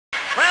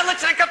Well,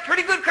 looks like a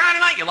pretty good crowd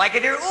tonight. You like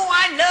it here? Oh,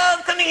 I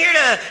love coming here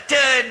to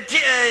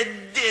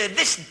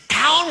this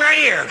town right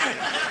here.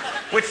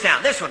 Which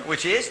town? This one,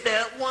 which is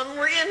the one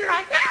we're in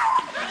right now.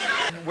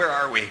 Where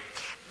are we?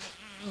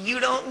 You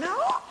don't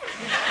know?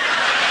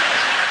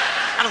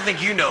 I don't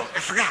think you know. I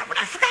forgot.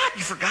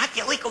 You forgot?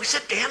 Yeah, go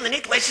sit down. The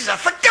neat places I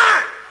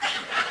forgot.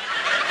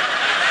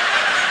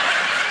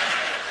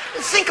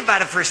 Think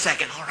about it for a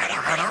second. All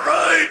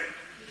right.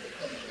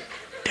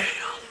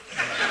 Damn.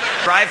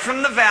 Drive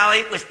from the valley.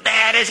 It was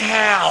bad as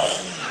hell.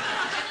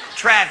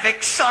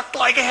 Traffic sucked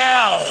like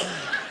hell.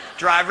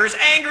 Drivers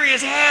angry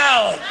as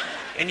hell.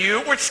 And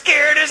you were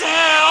scared as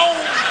hell.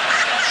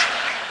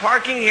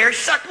 Parking here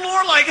sucked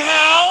more like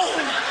hell.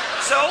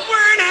 So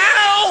we're in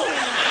hell.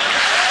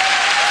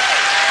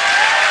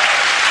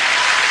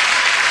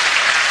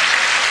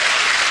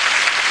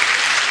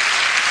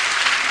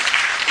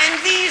 And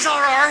these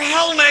are our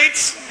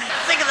hellmates.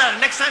 Think of that.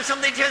 Next time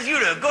somebody tells you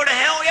to go to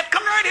hell, yep,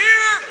 come right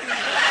here.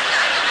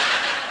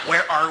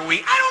 Where are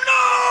we? I don't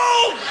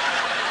know.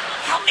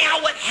 Help me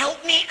out. What?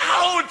 Help me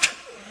out.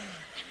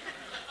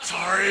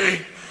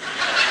 Sorry.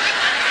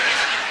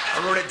 I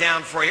wrote it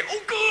down for you.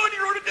 Oh, good.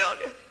 You wrote it down.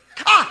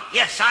 Ah,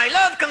 yes, I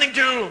love coming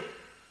to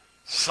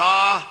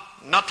Sa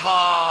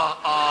Nata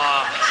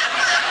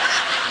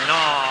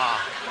Na.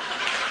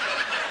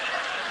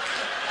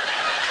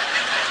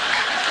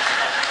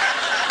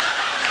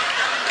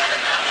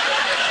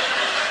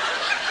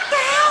 The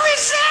hell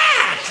is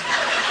that?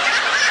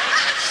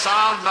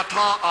 Sa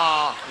Nata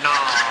Na.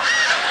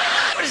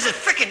 What is it,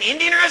 frickin'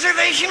 Indian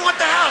reservation? What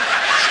the hell?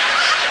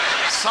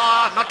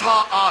 Sa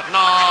Nata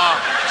Na.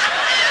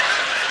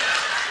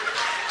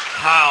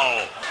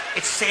 How?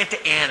 It's Santa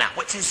Ana.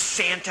 What says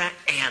Santa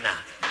Ana?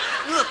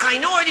 Look, I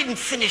know I didn't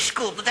finish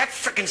school, but that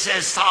frickin'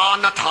 says Sa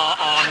Nata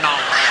Na.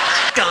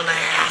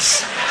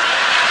 Dumbass.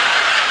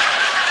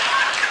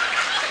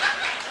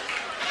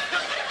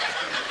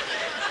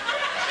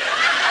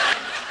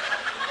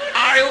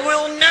 I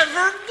will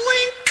never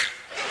blink.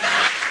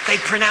 They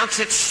pronounce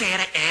it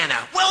Santa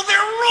Ana. Well, they're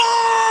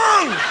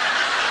wrong.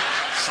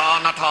 Sa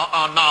Nata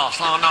Na,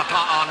 Sa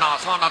Nata Na,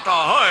 Sa Nata.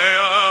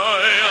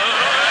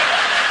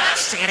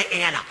 Santa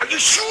Ana. Are you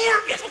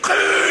sure? Yes,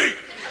 okay.